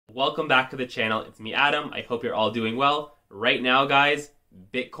Welcome back to the channel. It's me, Adam. I hope you're all doing well. Right now, guys,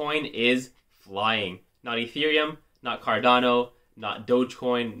 Bitcoin is flying. Not Ethereum, not Cardano, not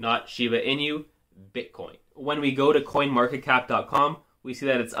Dogecoin, not Shiba Inu, Bitcoin. When we go to coinmarketcap.com, we see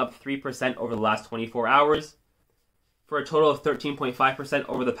that it's up 3% over the last 24 hours for a total of 13.5%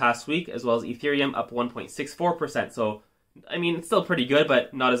 over the past week, as well as Ethereum up 1.64%. So, I mean, it's still pretty good,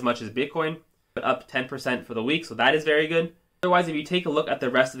 but not as much as Bitcoin, but up 10% for the week, so that is very good. Otherwise, if you take a look at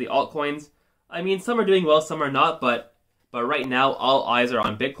the rest of the altcoins, I mean, some are doing well, some are not, but right now, all eyes are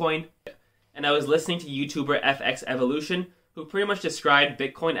on Bitcoin. And I was listening to YouTuber FX Evolution, who pretty much described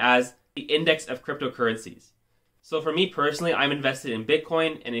Bitcoin as the index of cryptocurrencies. So for me personally, I'm invested in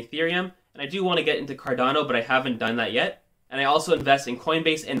Bitcoin and Ethereum, and I do want to get into Cardano, but I haven't done that yet. And I also invest in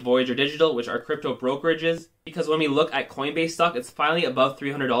Coinbase and Voyager Digital, which are crypto brokerages, because when we look at Coinbase stock, it's finally above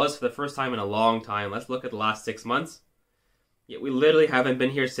 $300 for the first time in a long time. Let's look at the last 6 months. Yet we literally haven't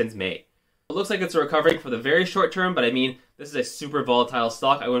been here since May. It looks like it's recovering for the very short term, but I mean, this is a super volatile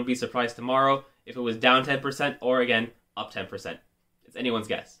stock. I wouldn't be surprised tomorrow if it was down 10% or, again, up 10%. It's anyone's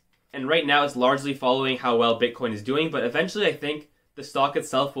guess. And right now, it's largely following how well Bitcoin is doing, but eventually I think the stock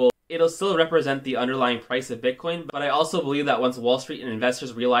itself it'll still represent the underlying price of Bitcoin, but I also believe that once Wall Street and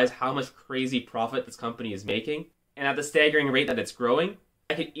investors realize how much crazy profit this company is making, and at the staggering rate that it's growing,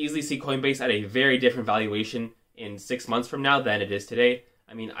 I could easily see Coinbase at a very different valuation in 6 months from now than it is today.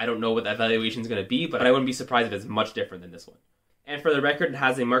 I mean, I don't know what that valuation is going to be, but I wouldn't be surprised if it's much different than this one. And for the record, it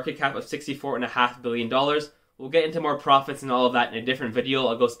has a market cap of $64.5 billion. We'll get into more profits and all of that in a different video.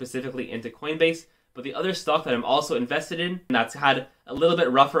 I'll go specifically into Coinbase. But the other stock that I'm also invested in, and that's had a little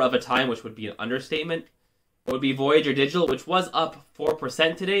bit rougher of a time, which would be an understatement, would be Voyager Digital, which was up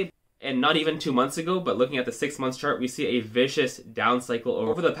 4% today, and not even 2 months ago, but looking at the 6 months chart, we see a vicious down cycle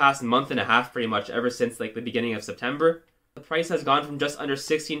over the past month and a half, pretty much ever since like the beginning of September. The price has gone from just under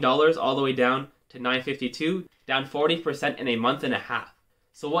 $16 all the way down to $9.52, down 40% in a month and a half.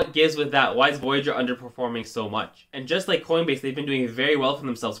 So what gives with that? Why is Voyager underperforming so much? And just like Coinbase, they've been doing very well for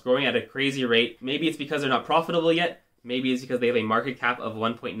themselves, growing at a crazy rate. Maybe it's because they're not profitable yet. Maybe it's because they have a market cap of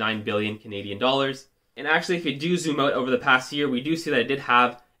 1.9 billion Canadian dollars. And actually, if you do zoom out over the past year, we do see that it did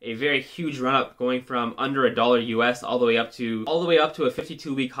have a very huge run up, going from under $1 US all the way up to a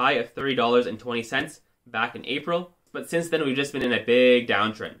 52-week high of $30.20 back in April. But since then, we've just been in a big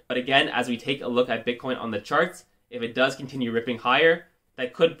downtrend. But again, as we take a look at Bitcoin on the charts, if it does continue ripping higher,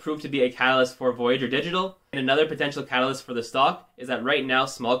 that could prove to be a catalyst for Voyager Digital. And another potential catalyst for the stock is that right now,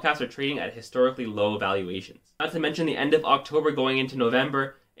 small caps are trading at historically low valuations. Not to mention the end of October going into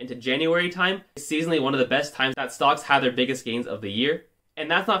November into January time is seasonally one of the best times that stocks have their biggest gains of the year.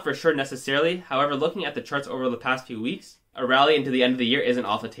 And that's not for sure necessarily. However, looking at the charts over the past few weeks, a rally into the end of the year isn't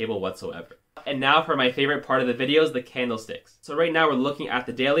off the table whatsoever. And now for my favorite part of the videos, the candlesticks. So right now we're looking at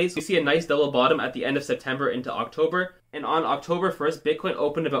the dailies. We see a nice double bottom at the end of September into October. And on October 1st, Bitcoin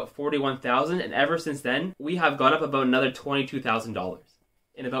opened about $41,000. And ever since then, we have gone up about another $22,000.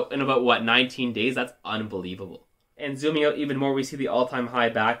 In about what, 19 days? That's unbelievable. And zooming out even more, we see the all-time high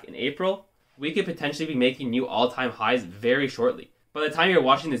back in April. We could potentially be making new all-time highs very shortly. By the time you're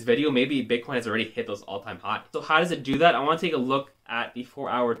watching this video, maybe Bitcoin has already hit those all-time highs. So how does it do that? I want to take a look at the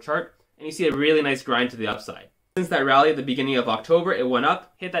 4-hour chart. And you see a really nice grind to the upside. Since that rally at the beginning of October, it went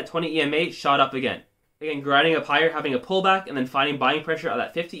up, hit that 20 EMA, shot up again. Again, grinding up higher, having a pullback, and then finding buying pressure at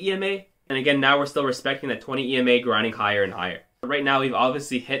that 50 EMA. And again, now we're still respecting that 20 EMA, grinding higher and higher. But right now, we've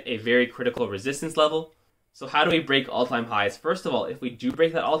obviously hit a very critical resistance level. So how do we break all-time highs? First of all, if we do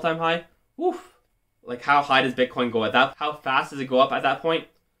break that all-time high, woof, like how high does Bitcoin go at that? How fast does it go up at that point?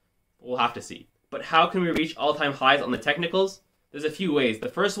 We'll have to see. But how can we reach all-time highs on the technicals? There's a few ways. The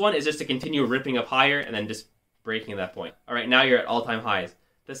first one is just to continue ripping up higher and then just breaking at that point. All right, now you're at all-time highs.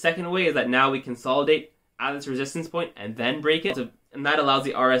 The second way is that now we consolidate at this resistance point and then break it. And that allows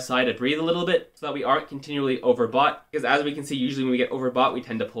the RSI to breathe a little bit so that we aren't continually overbought. Because as we can see, usually when we get overbought, we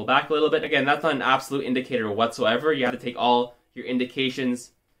tend to pull back a little bit. Again, that's not an absolute indicator whatsoever. You have to take all your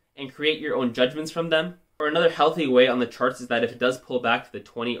indications and create your own judgments from them. Or another healthy way on the charts is that if it does pull back to the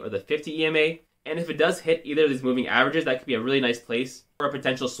 20 or the 50 EMA, and if it does hit either of these moving averages, that could be a really nice place for a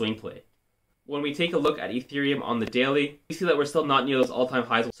potential swing play. When we take a look at Ethereum on the daily, we see that we're still not near those all-time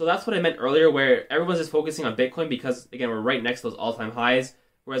highs. So that's what I meant earlier, where everyone's just focusing on Bitcoin because, again, we're right next to those all-time highs.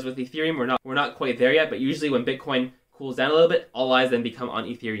 Whereas with Ethereum, we're not quite there yet, but usually when Bitcoin cools down a little bit, all eyes then become on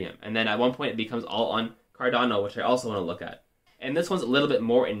Ethereum. And then at one point, it becomes all on Cardano, which I also want to look at. And this one's a little bit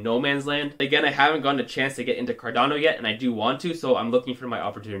more in no man's land. Again, I haven't gotten a chance to get into Cardano yet, and I do want to, so I'm looking for my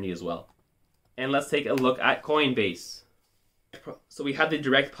opportunity as well. And let's take a look at Coinbase. So we had the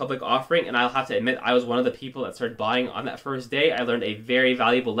direct public offering, and I'll have to admit I was one of the people that started buying on that first day. I learned a very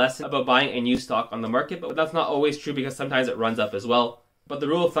valuable lesson about buying a new stock on the market, but that's not always true because sometimes it runs up as well. But the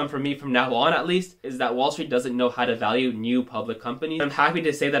rule of thumb for me from now on, at least, is that Wall Street doesn't know how to value new public companies. I'm happy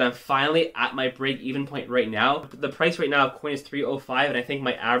to say that I'm finally at my break-even point right now. The price right now of coin is 305, and I think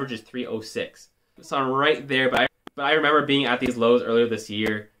my average is 306. So I'm right there, but I remember being at these lows earlier this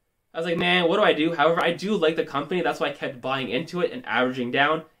year. I was like, man, what do I do? However, I do like the company. That's why I kept buying into it and averaging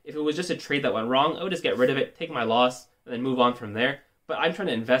down. If it was just a trade that went wrong, I would just get rid of it, take my loss, and then move on from there. But I'm trying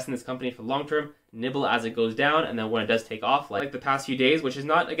to invest in this company for the long term, nibble as it goes down, and then when it does take off, like the past few days, which is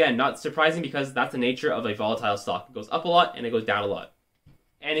not surprising because that's the nature of a volatile stock. It goes up a lot and it goes down a lot.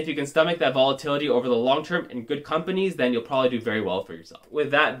 And if you can stomach that volatility over the long term in good companies, then you'll probably do very well for yourself.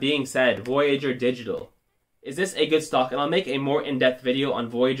 With that being said, Voyager Digital. Is this a good stock? And I'll make a more in-depth video on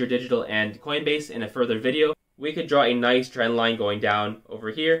Voyager Digital and Coinbase in a further video. We could draw a nice trend line going down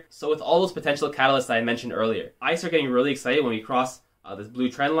over here. So with all those potential catalysts that I mentioned earlier, I start getting really excited when we cross this blue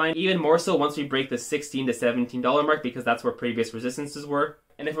trend line, even more so once we break the $16 to $17 mark because that's where previous resistances were.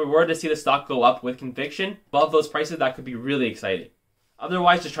 And if we were to see the stock go up with conviction above those prices, that could be really exciting.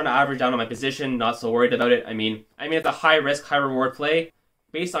 Otherwise, just trying to average down on my position, not so worried about it. I mean, it's a high risk, high reward play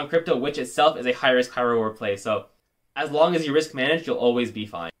based on crypto, which itself is a high risk, high reward play. So as long as you risk manage, you'll always be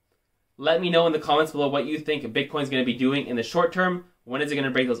fine. Let me know in the comments below what you think Bitcoin's going to be doing in the short term. When is it going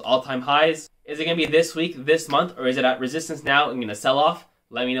to break those all-time highs? Is it going to be this week, this month, or is it at resistance now and going to sell off?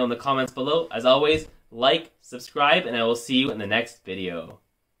 Let me know in the comments below. As always, like, subscribe, and I will see you in the next video.